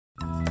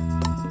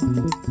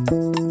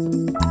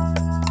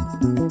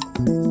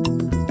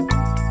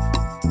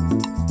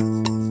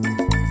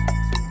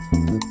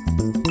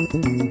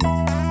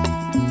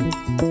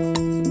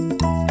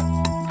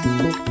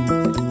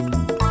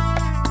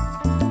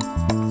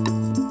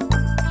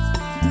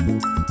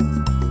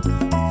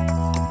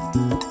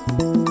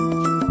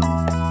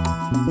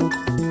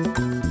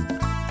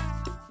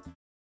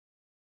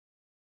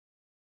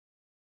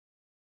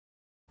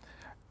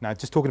Now,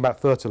 just talking about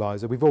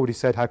fertiliser, we've already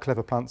said how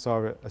clever plants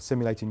are at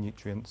assimilating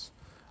nutrients,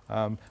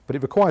 but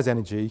it requires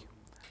energy,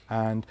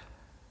 and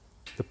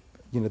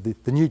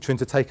the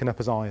nutrients are taken up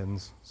as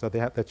ions, so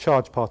they're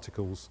charged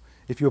particles.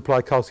 If you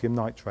apply calcium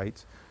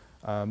nitrate,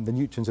 the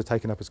nutrients are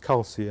taken up as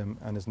calcium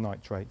and as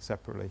nitrate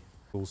separately.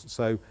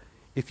 So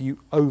if you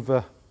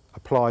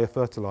over-apply a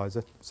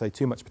fertiliser, say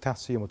too much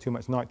potassium or too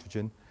much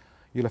nitrogen,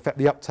 you'll affect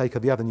the uptake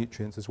of the other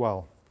nutrients as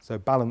well. So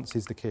balance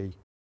is the key.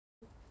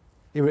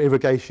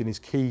 Irrigation is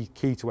key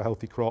to a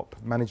healthy crop,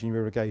 managing your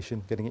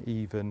irrigation, getting it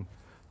even,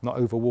 not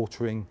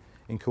overwatering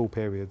in cool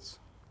periods.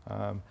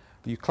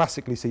 You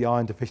classically see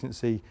iron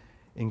deficiency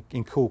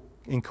in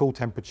cool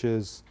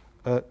temperatures,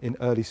 in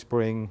early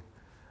spring,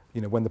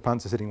 when the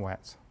plants are sitting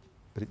wet.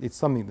 But it's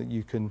something that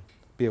you can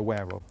be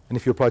aware of. And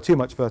if you apply too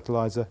much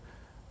fertiliser,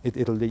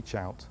 it'll leach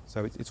out.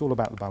 So it's all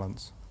about the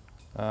balance.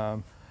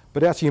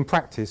 But actually in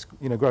practice,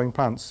 growing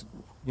plants,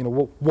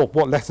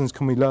 what lessons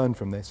can we learn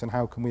from this and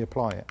how can we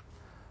apply it?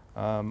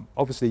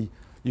 Obviously,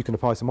 you can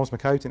apply some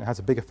Osmocote and it has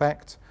a big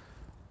effect,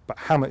 but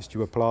how much do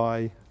you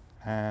apply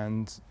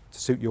and to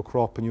suit your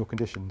crop and your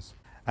conditions?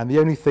 And the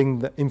only thing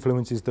that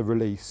influences the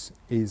release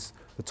is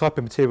the type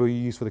of material you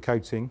use for the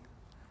coating,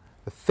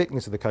 the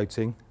thickness of the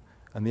coating,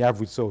 and the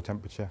average soil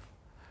temperature.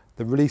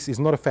 The release is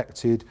not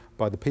affected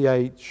by the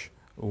pH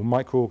or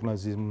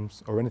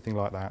microorganisms or anything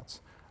like that.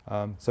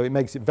 So it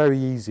makes it very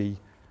easy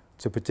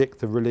to predict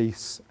the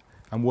release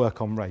and work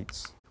on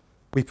rates.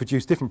 We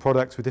produce different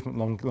products with different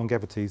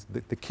longevities.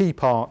 The key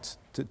part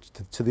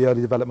to the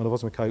early development of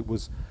Osmocote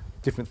was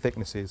different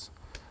thicknesses.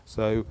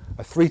 So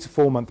a 3 to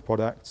 4 month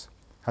product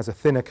has a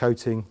thinner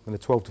coating than a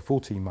 12 to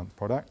 14 month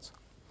product,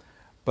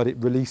 but it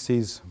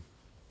releases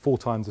 4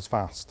 times as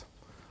fast.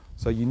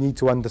 So you need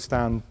to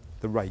understand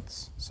the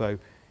rates. So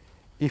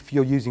if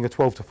you're using a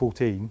 12 to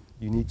 14,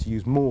 you need to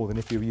use more than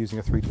if you're using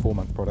a 3 to 4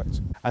 month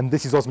product. And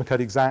this is Osmocote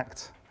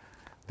Exact.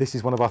 This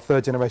is one of our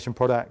 3rd generation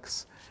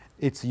products.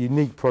 It's a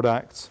unique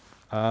product.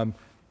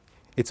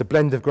 It's a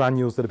blend of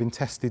granules that have been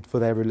tested for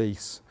their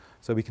release,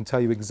 so we can tell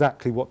you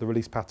exactly what the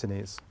release pattern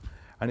is,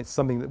 and it's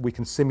something that we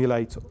can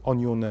simulate on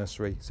your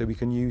nursery, so we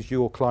can use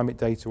your climate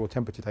data or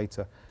temperature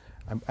data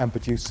and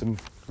produce some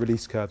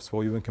release curves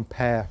for you and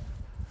compare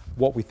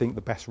what we think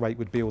the best rate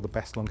would be or the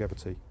best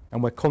longevity.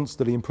 And we're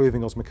constantly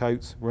improving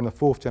Osmocote. We're in the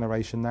 4th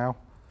generation now.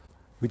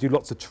 We do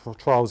lots of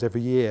trials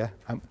every year,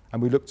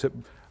 and we looked at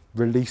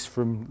release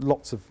from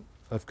lots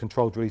of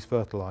controlled release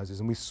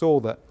fertilisers, and we saw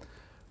that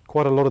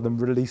quite a lot of them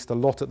released a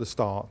lot at the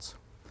start.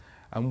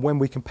 And when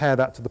we compare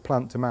that to the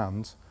plant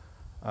demand,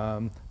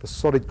 the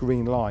solid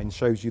green line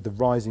shows you the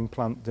rising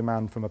plant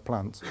demand from a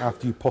plant.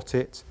 After you pot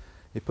it,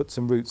 it puts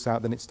some roots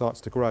out, then it starts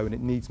to grow and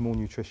it needs more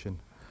nutrition.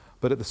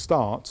 But at the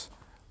start,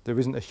 there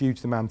isn't a huge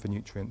demand for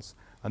nutrients.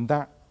 And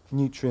that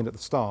nutrient at the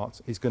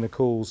start is going to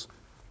cause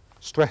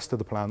stress to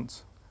the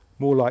plant,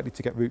 more likely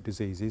to get root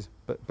diseases,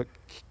 but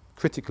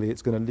critically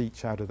it's going to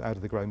leach out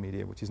of the grow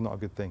media, which is not a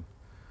good thing.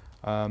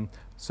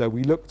 So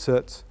we looked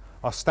at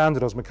our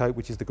standard Osmocote,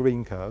 which is the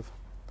green curve,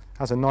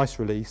 has a nice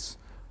release.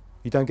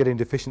 You don't get any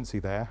deficiency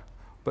there,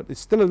 but it's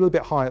still a little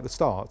bit high at the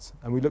start.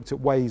 And we looked at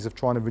ways of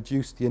trying to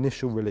reduce the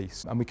initial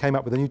release. And we came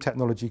up with a new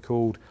technology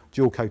called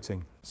dual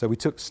coating. So we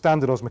took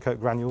standard Osmocote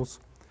granules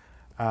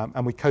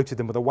and we coated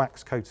them with a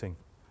wax coating.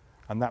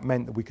 And that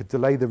meant that we could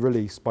delay the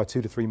release by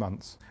 2 to 3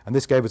 months. And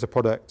this gave us a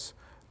product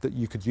that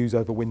you could use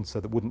over winter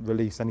that wouldn't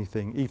release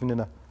anything. Even in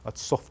a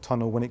soft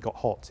tunnel, when it got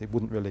hot, it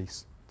wouldn't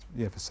release,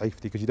 for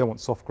safety, because you don't want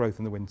soft growth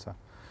in the winter.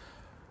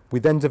 We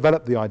then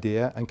developed the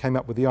idea and came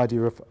up with the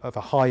idea of a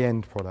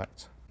high-end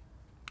product,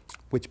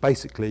 which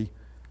basically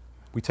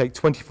we take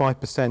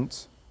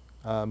 25%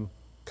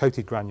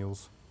 coated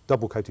granules,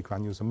 double coated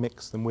granules, and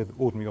mix them with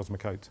ordinary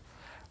Osmocote.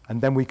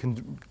 And then we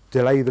can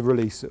delay the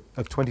release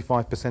of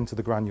 25% of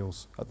the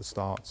granules at the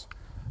start,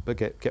 but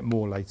get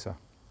more later.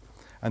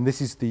 And this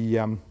is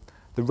the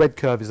red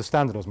curve is a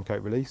standard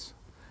Osmocote release,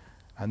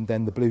 and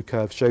then the blue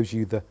curve shows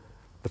you the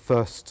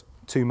first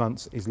 2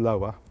 months is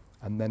lower,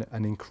 and then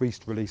an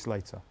increased release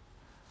later.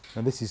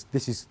 And this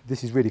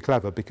is really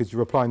clever because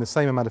you're applying the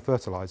same amount of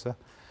fertiliser,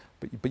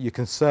 but you're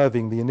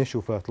conserving the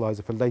initial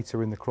fertiliser for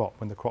later in the crop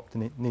when the crop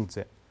needs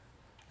it.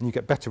 And you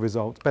get better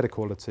results, better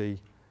quality,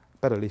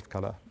 better leaf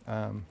colour,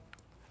 and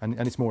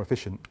it's more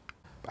efficient.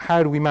 But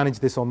how do we manage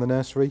this on the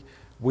nursery?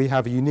 We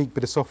have a unique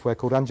bit of software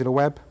called Angela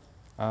Web.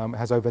 It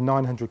has over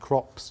 900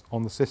 crops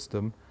on the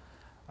system,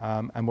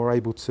 and we're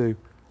able to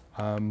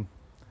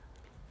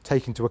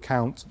take into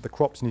account the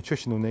crop's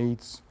nutritional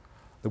needs,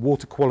 the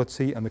water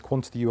quality and the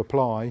quantity you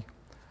apply,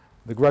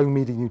 the growing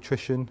media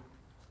nutrition,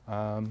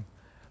 the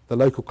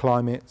local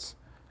climate,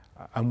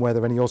 and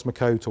whether any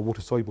Osmocote or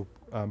water-soluble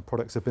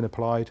products have been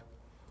applied,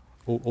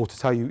 or to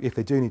tell you if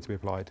they do need to be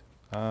applied.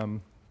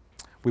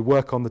 We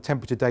work on the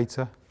temperature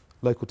data,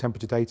 local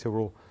temperature data,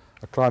 or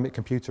a climate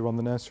computer on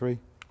the nursery.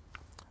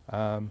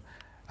 And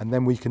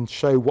then we can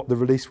show what the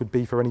release would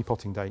be for any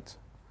potting date.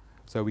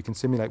 So we can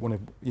simulate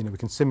we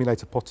can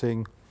simulate a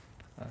potting,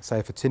 say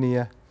a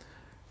Fertilia,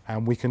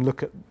 and we can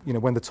look at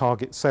when the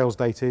target sales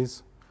date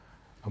is,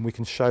 and we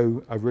can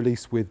show a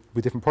release with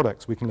different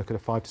products. We can look at a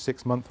 5 to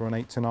 6 month or an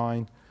 8 to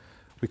 9.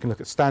 We can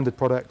look at standard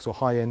products or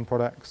high-end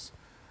products,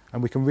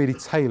 and we can really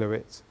tailor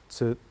it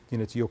to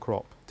to your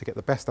crop to get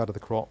the best out of the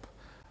crop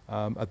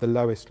at the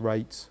lowest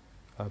rate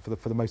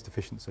for the most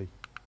efficiency.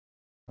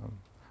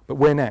 But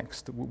we're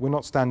next. We're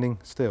not standing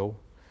still.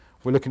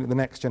 We're looking at the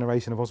next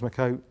generation of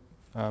Osmocote,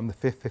 the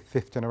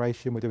fifth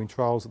generation. We're doing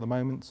trials at the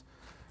moment,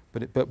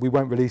 but we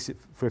won't release it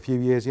for a few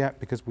years yet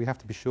because we have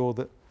to be sure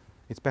that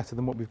it's better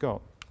than what we've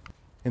got.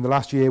 In the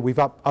last year, we've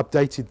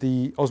updated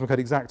the Osmocote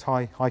Exact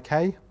High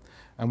K,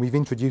 and we've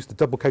introduced the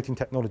double coating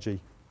technology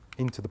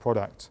into the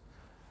product.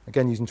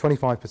 Again, using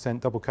 25%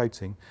 double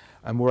coating,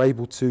 and we're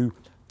able to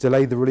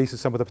delay the release of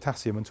some of the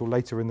potassium until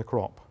later in the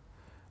crop.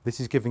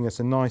 This is giving us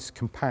a nice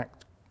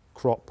compact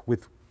crop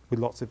with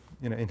lots of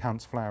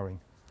enhanced flowering.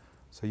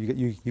 So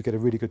you get a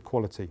really good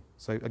quality.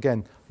 So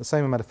again, the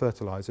same amount of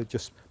fertiliser,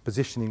 just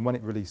positioning when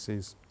it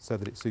releases so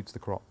that it suits the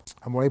crop.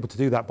 And we're able to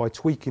do that by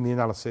tweaking the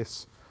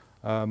analysis,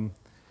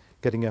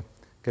 getting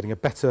a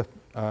better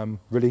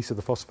release of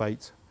the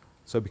phosphate,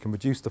 so we can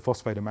reduce the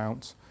phosphate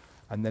amount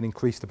and then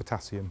increase the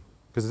potassium.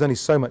 Because there's only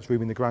so much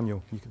room in the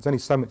granule. There's only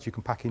so much you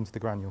can pack into the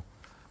granule.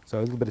 So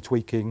a little bit of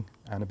tweaking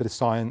and a bit of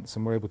science,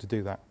 and we're able to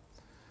do that.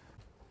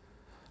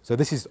 So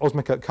this is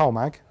Osmocote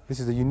Calmag. This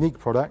is a unique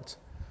product.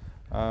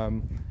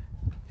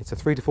 It's a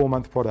 3 to 4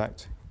 month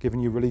product,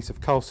 giving you release of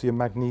calcium,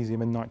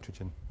 magnesium and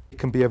nitrogen. It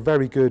can be a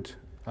very good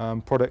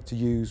product to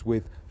use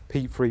with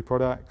peat-free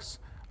products,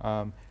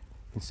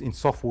 in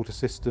soft water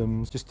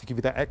systems, just to give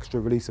you that extra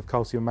release of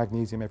calcium and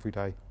magnesium every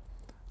day.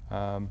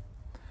 And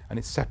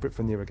it's separate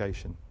from the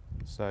irrigation.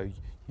 So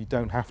you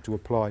don't have to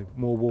apply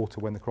more water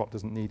when the crop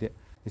doesn't need it.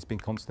 It's been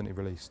constantly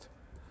released.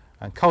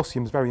 And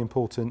calcium is very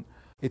important.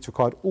 It's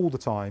required all the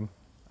time.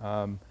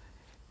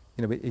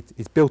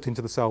 It's built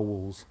into the cell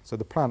walls, so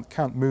the plant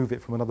can't move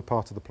it from another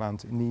part of the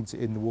plant. It needs it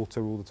in the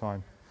water all the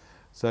time.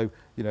 So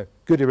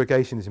good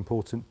irrigation is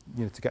important,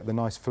 to get the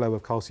nice flow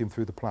of calcium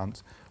through the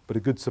plant. But a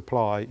good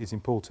supply is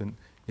important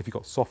if you've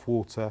got soft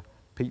water,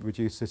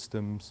 peat-reduced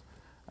systems,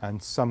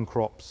 and some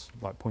crops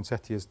like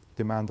poinsettias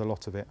demand a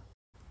lot of it.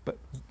 But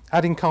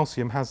adding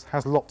calcium has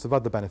lots of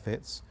other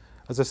benefits.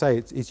 As I say,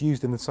 it's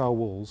used in the cell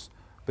walls,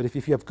 but if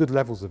you have good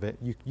levels of it,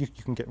 you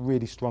can get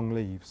really strong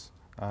leaves.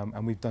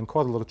 And we've done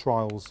quite a lot of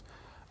trials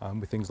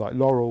with things like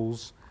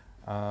laurels,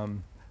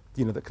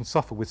 that can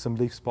suffer with some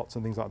leaf spots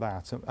and things like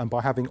that. And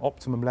by having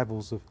optimum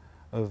levels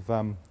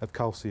of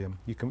calcium,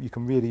 you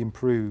can really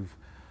improve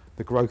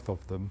the growth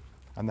of them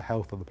and the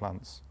health of the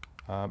plants.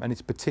 And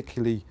it's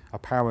particularly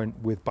apparent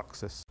with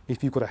Buxus.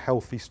 If you've got a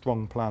healthy,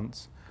 strong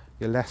plant,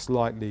 you're less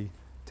likely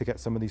to get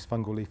some of these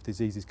fungal leaf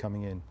diseases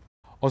coming in.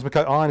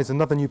 Osmocote Iron is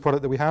another new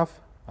product that we have.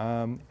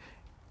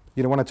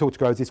 When I talk to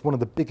growers, it's one of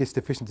the biggest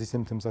deficiency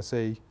symptoms I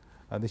see,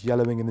 this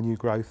yellowing in the new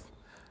growth,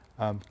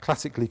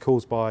 classically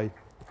caused by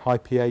high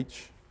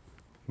pH,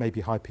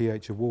 maybe high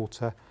pH of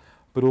water,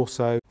 but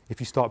also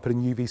if you start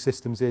putting UV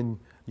systems in,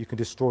 you can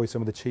destroy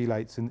some of the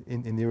chelates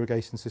in the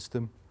irrigation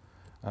system.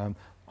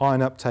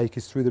 Iron uptake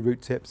is through the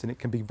root tips, and it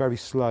can be very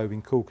slow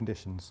in cool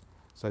conditions.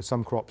 So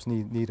some crops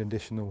need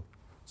additional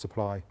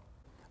supply.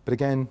 But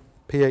again,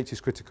 pH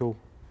is critical.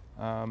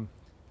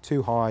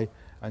 Too high,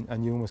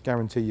 and you almost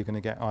guarantee you're going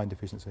to get iron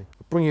deficiency.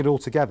 Bringing it all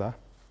together,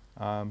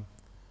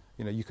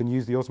 you can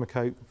use the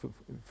Osmocote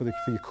for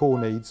your core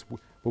needs,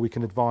 but we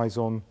can advise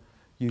on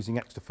using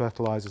extra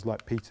fertilisers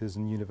like Peters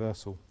and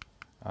Universal.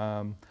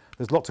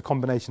 There's lots of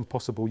combinations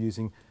possible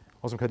using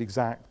Osmocote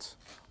Exact,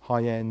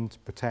 High End,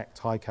 Protect,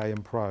 High K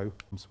and Pro.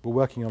 We're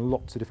working on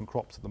lots of different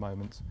crops at the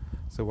moment,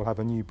 so we'll have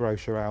a new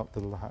brochure out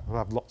that'll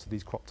have lots of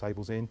these crop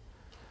tables in.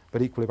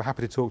 But equally, we're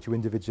happy to talk to you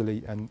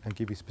individually and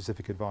give you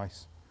specific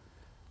advice.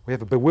 We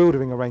have a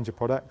bewildering range of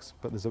products,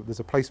 but there's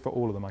a place for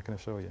all of them, I can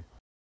assure you.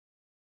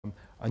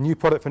 A new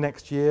product for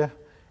next year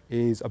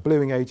is a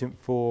bluing agent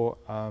for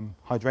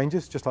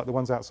hydrangeas, just like the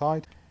ones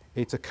outside.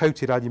 It's a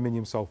coated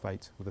aluminium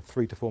sulfate with a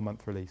 3 to 4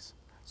 month release.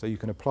 So you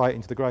can apply it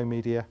into the growing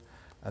media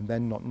and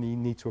then not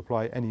need to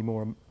apply any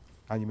more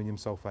aluminium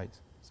sulfate.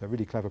 So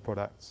really clever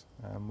products.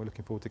 We're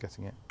looking forward to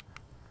getting it.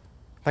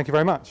 Thank you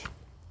very much,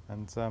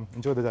 and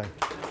enjoy the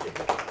day.